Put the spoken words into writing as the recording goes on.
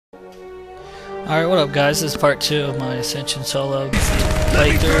Alright, what up guys? This is part 2 of my Ascension solo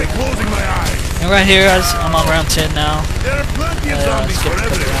playthrough. And right here, I'm on round 10 now. There are plenty of zombies for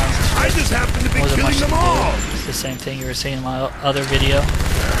evidence. I just happen to be killing them all. It's the same thing you were seeing in my other video. Be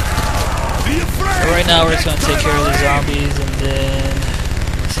afraid. So right now we're just going to take care of the zombies and then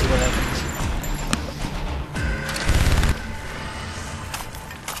let's see what happens.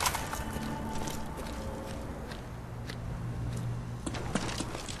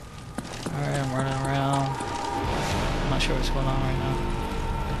 Alright, I'm running around. I'm not sure what's going on right now.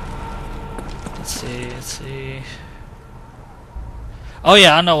 Let's see. Oh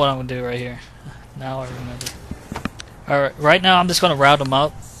yeah, I know what I'm going to do right here. Now I remember. Alright, right now I'm just going to route them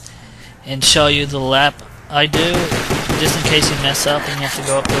up and show you the lap I do, just in case you mess up and you have to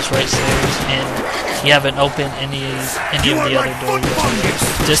go up those right stairs and you haven't opened any of the other doors.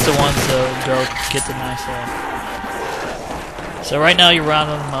 Just the ones to go get the knife out. So right now you're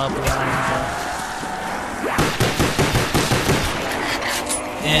rounding them up,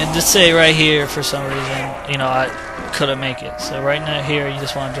 and just say right here, for some reason, you know, I couldn't make it. So right now here, you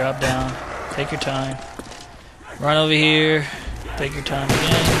just want to drop down, take your time, run over here, take your time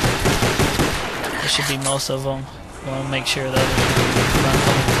again. There should be most of them. You want to make sure that others come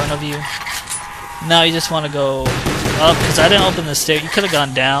in front of you. Now you just want to go up, because I didn't open the stair. You could have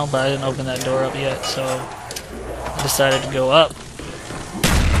gone down, but I didn't open that door up yet, so I decided to go up.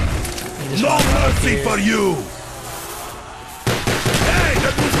 No mercy for you! Hey,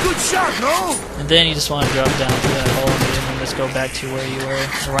 that was a good shot, no? And then you just want to drop down through that hole and then just go back to where you were and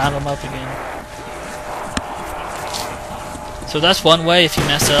round them up again. So that's one way. If you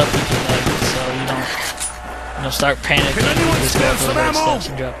mess up, you can so you don't start panicking. Can anyone you just go spare up some those ammo? steps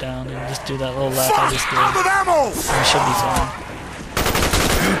and drop down and just do that little lap I just did. Out of ammo! And it should be fine.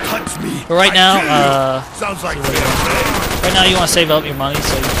 You touch me. But right now, sounds like right now you want to save up your money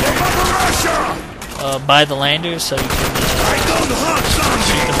so you can buy the landers so you can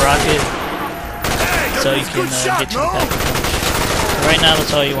shoot the rocket so you can get to the pack. Right now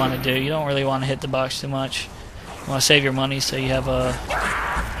that's all you want to do. You don't really want to hit the box too much. You want to save your money so you have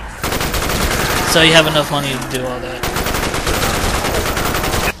enough money to do all that.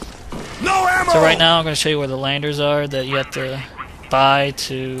 No ammo! So right now I'm going to show you where the landers are that you have to buy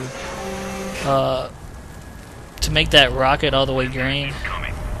to make that rocket all the way green.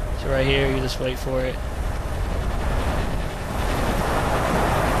 So right here, you just wait for it.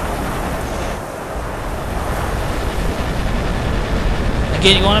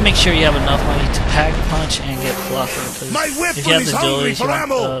 Again, you want to make sure you have enough money to pack a punch and get flopper. Because if you have the abilities, you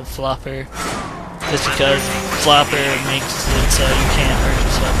want flopper. Just because flopper makes it so you can't hurt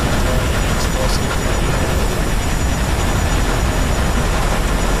yourself in the explosive.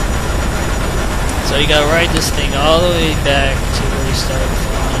 So you gotta ride this thing all the way back to where you started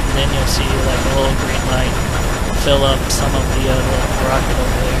from, and then you'll see like a little green light fill up some of the rocket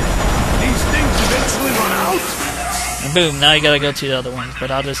over there. These things eventually run out? And boom, now you gotta go to the other one.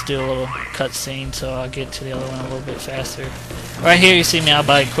 But I'll just do a little cutscene so I'll get to the other one a little bit faster. Right here you see me, I'll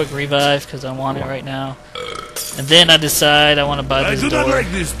buy a quick revive because I want it right now. And then I decide I want to buy this door. I do not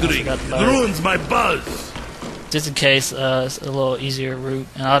like this drink. It ruins my buzz. Just in case it's a little easier route,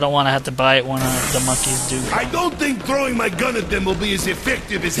 and I don't want to have to buy it when the monkeys do. I don't think throwing my gun at them will be as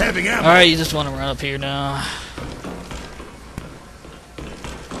effective as having ammo. Alright, you just want to run up here now.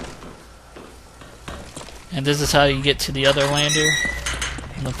 And this is how you get to the other lander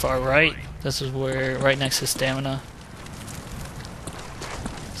on the far right. This is where, right next to stamina.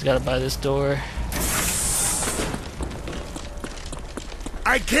 Just gotta buy this door.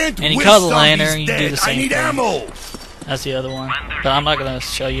 I can't. And you call the lantern, you do the same I need thing. ammo. That's the other one. But I'm not gonna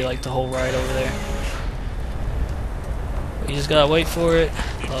show you like the whole ride over there. But you just gotta wait for it.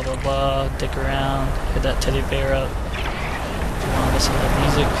 Blah blah blah. Dick around. Hit that teddy bear up. If you want to listen to the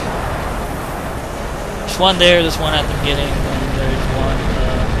music. There's one there. There's one at the beginning, and there's one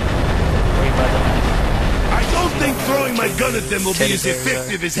where you buy the knife. I don't think throwing my gun at them will be as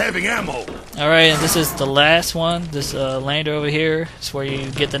effective as having ammo. Alright, and this is the last one. This lander over here is where you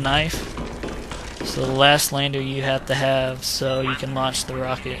get the knife. So the last lander you have to have so you can launch the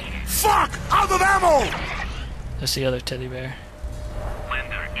rocket. Fuck! Out of ammo! That's the other teddy bear.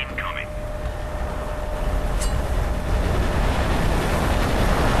 Lander incoming.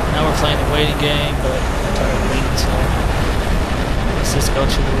 Now we're playing the waiting game, but I'm tired of waiting, so let's just go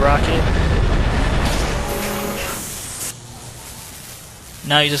to the rocket.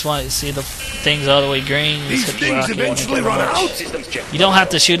 Now you just want to see the things all the way green. You These just hit the things rocket eventually run out. You don't have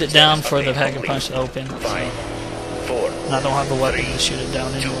to shoot it down for the pack and punch to open. So. 5, 4. And I don't have a weapon to shoot it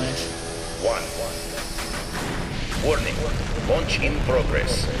down anyways. 1. Warning. Launch in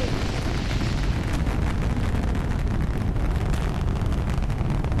progress.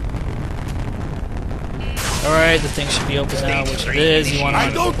 Alright, the thing should be open now, which it is. You want I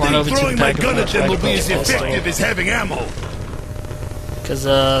to don't run think over to the throwing my gun at Pack-a-Punch them will be right as across the effective as having ammo. because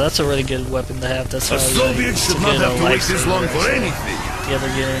that's a really good weapon to have. That's how A Soviet should not have to wait this long for anything. If you ever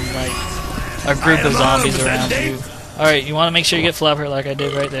get in like a group of zombies around you. Alright, you want to make sure you get flopper like I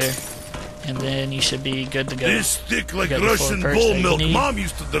did right there. And then you should be good to go. This thick like got the Russian 4 perks bull that you milk need. Mom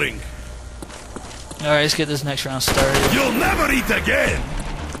used to drink. Alright, let's get this next round started. You'll never eat again.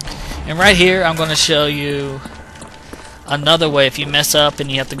 And right here, I'm going to show you another way. If you mess up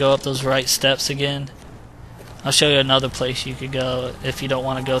and you have to go up those right steps again, I'll show you another place you could go if you don't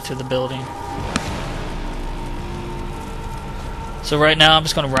want to go through the building. So right now, I'm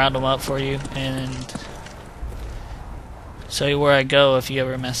just going to round them up for you and show you where I go if you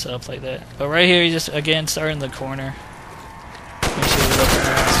ever mess up like that. But right here, you just, again, start in the corner. Make sure you look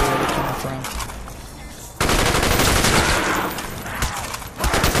around and see where they're coming from.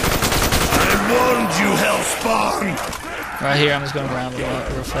 I warned you, Hellspawn! Right here, I'm just going to round them up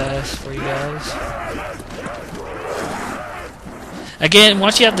real fast for you guys. Again,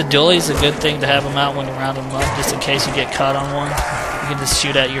 once you have the dually, it's a good thing to have them out when you round them up, just in case you get caught on one. You can just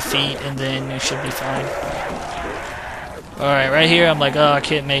shoot at your feet, and then you should be fine. Alright, right here, I'm like, oh, I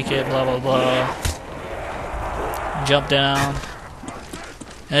can't make it, blah, blah, blah. Jump down.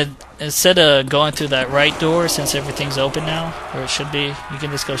 And instead of going through that right door, since everything's open now, or it should be, you can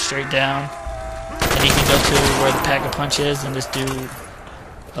just go straight down. And you can go to where the Pack-a-Punch is and just do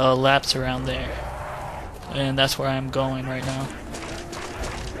laps around there. And that's where I'm going right now.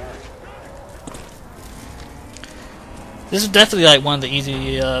 This is definitely like one of the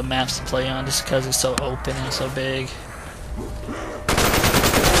easy maps to play on, just because it's so open and so big.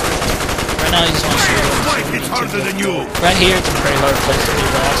 Right now, you just want to show you. Right here, it's a pretty hard place to do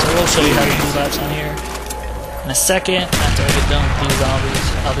laps, so we'll show you how to do laps on here. In a second, after I get done with these zombies,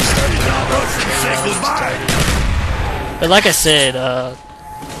 I'll be starting to round up. But like I said,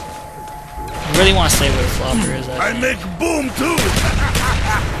 you really want to stay where the flopper is. I make boom too!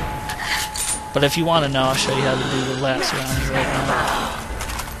 But if you want to know, I'll show you how to do the laps around here right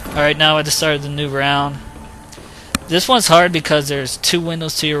now. Alright, now I just started the new round. This one's hard because there's 2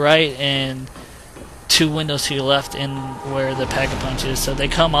 windows to your right and 2 windows to your left in where the Pack-a-Punch is, so they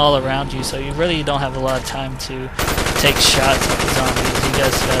come all around you, so you really don't have a lot of time to take shots at the zombies. You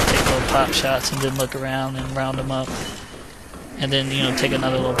guys gotta take little pop shots and then look around and round them up. And then, you know, take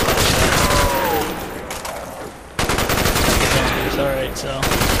another little pop shot. Alright, so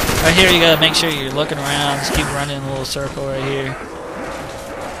right here you gotta make sure you're looking around, just keep running in a little circle right here.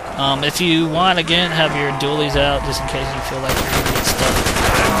 If you want, again, have your dualies out just in case you feel like you're gonna get stuck.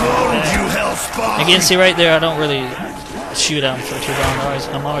 Again, see right there, I don't really shoot at them for too long.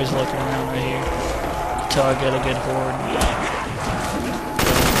 I'm always looking around right here until I get a good horde.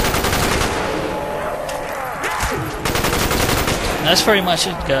 And that's pretty much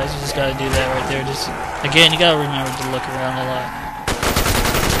it, guys. You just gotta do that right there. Just again, you gotta remember to look around a lot.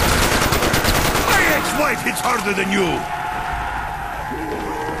 My ex-wife hits harder than you.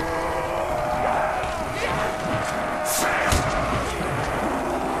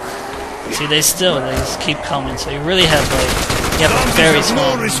 See, they just keep coming, so you really have a very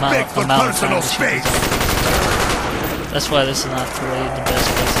small amount of time to shoot. That's why this is not really the best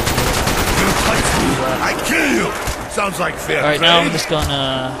place to do it. You touch me, I kill you! Sounds like fair Alright, trade. now I'm just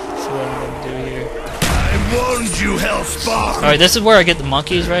gonna see what I'm gonna do here. I warned you, Hellspawn! Alright, this is where I get the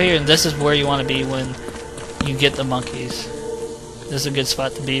monkeys right here, and this is where you want to be when you get the monkeys. This is a good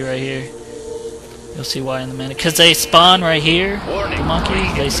spot to be right here. You'll see why in a minute. Because they spawn right here, the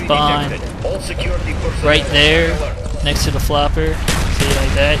monkeys. They spawn right there, next to the flopper. See,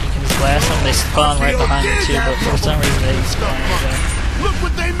 like that. You can just blast them. They spawn right behind you too, but for some reason they spawn right there. Look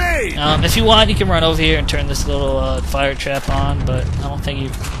what they made! If you want, you can run over here and turn this little fire trap on, but I don't think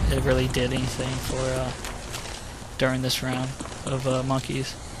it really did anything for during this round of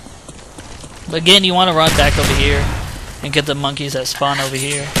monkeys. But again, you want to run back over here and get the monkeys that spawn over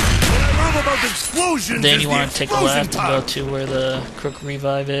here. Then you want to take a left and go to where the Crook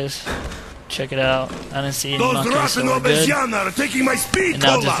Revive is. Check it out. I didn't see any monkeys, so we're good. And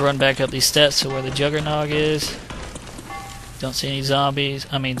now just run back up these steps to where the Juggernog is. Don't see any zombies.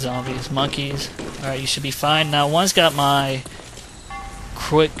 Monkeys. Alright, you should be fine. Now, one's got my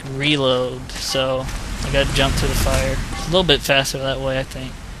quick reload, so I gotta jump to the fire. It's a little bit faster that way, I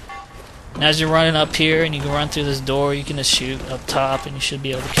think. And as you're running up here and you can run through this door, you can just shoot up top and you should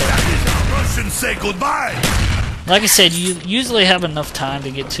be able to kill them. Russians say goodbye. Like I said, you usually have enough time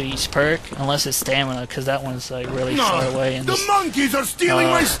to get to each perk, unless it's stamina, because that one's like really far away and the just, monkeys are stealing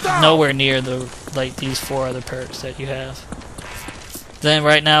my stuff. nowhere near the these 4 other perks that you have. Then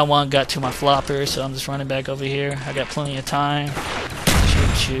right now one got to my flopper, so I'm just running back over here. I got plenty of time.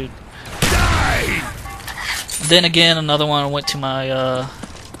 Shoot. Die! Then again, another one went to my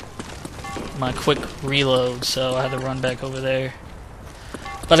my quick reload, so I had to run back over there.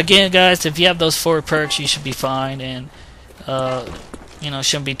 But again, guys, if you have those 4 perks, you should be fine, and you know, it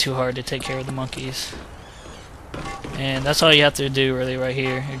shouldn't be too hard to take care of the monkeys. And that's all you have to do, really, right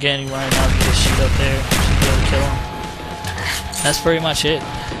here. Again, you run out, you just shoot up there, you should be able to kill them. That's pretty much it.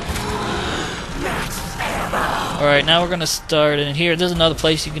 Alright, now we're gonna start in here. There's another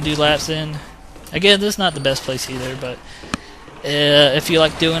place you can do laps in. Again, this is not the best place either, but if you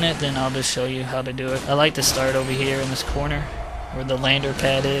like doing it, then I'll just show you how to do it. I like to start over here in this corner, where the lander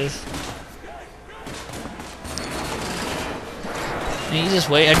pad is. And you just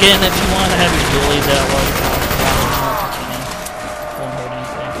wait. Again, if you want to have your dualies out while you're rounding them up, you can. Won't hurt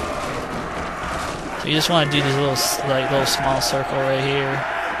anything. So you just want to do this little small circle right here.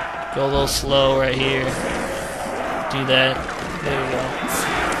 Go a little slow right here. Do that. There you go.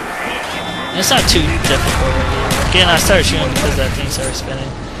 And it's not too difficult right here. Again, I started shooting because that thing started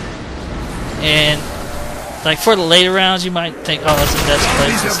spinning. And like for the later rounds, you might think, oh, that's the best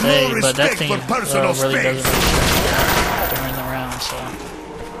place to stay, but that thing really doesn't make sense during the round. So,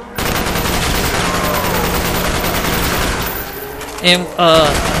 and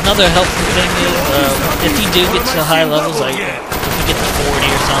another helpful thing is if you do get to the high levels, like if you get to 40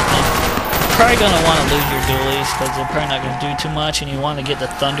 or something, you're probably gonna want to lose your dualies because they're probably not gonna do too much, and you want to get the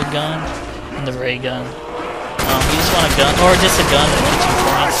thunder gun and the ray gun. You just want a gun, or just a gun that gets you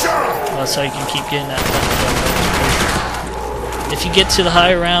points, so you can keep getting that thunder gun. If you get to the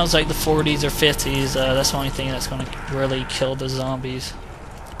higher rounds, like the 40s or 50s, that's the only thing that's going to really kill the zombies.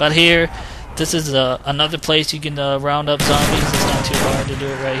 But here, this is another place you can round up zombies. It's not too hard to do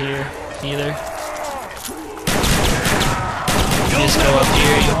it right here either. You just go up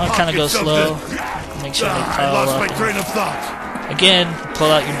here. You want to kind of go slow. Make sure they pile up. Again,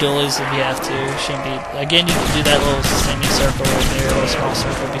 pull out your dualies if you have to. Shouldn't be. Again, you can do that little semicircle right there, a little small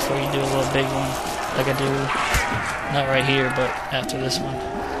circle before you do a little big one, like I do. Not right here, but after this one.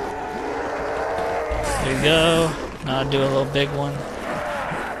 There you go. Now I do a little big one.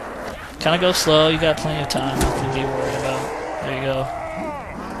 Kind of go slow. You got plenty of time. Nothing to be worried about. There you go.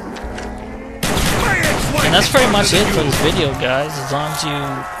 And that's pretty much it for this video, guys. As long as you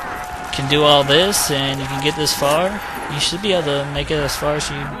can do all this and you can get this far, you should be able to make it as far as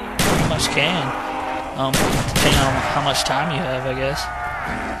you pretty much can, depending on how much time you have, I guess.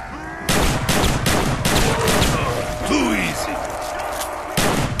 Too easy.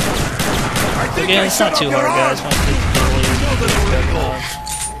 Again, it's not too hard, guys. Once you get the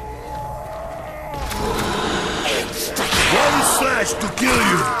One slash to kill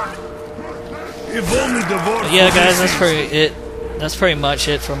you. If only the yeah, guys, that's pretty much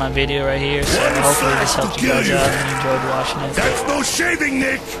it for my video right here. So hopefully this helped you guys out and you enjoyed watching it. That's no shaving,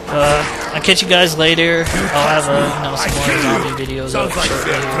 Nick. I'll catch you guys later. I'll have some more zombie videos up shortly.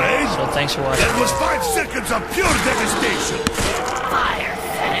 So thanks for watching. That was 5 seconds of pure devastation.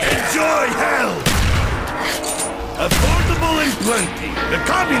 Enjoy hell. Affordable and plenty. The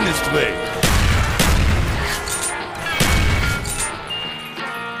communist way.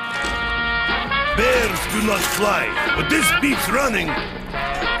 Bears do not fly, but this beats running.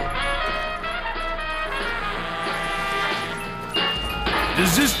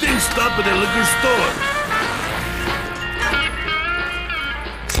 Does this thing stop at a liquor store?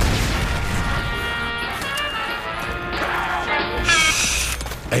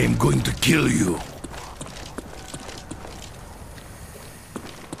 I am going to kill you.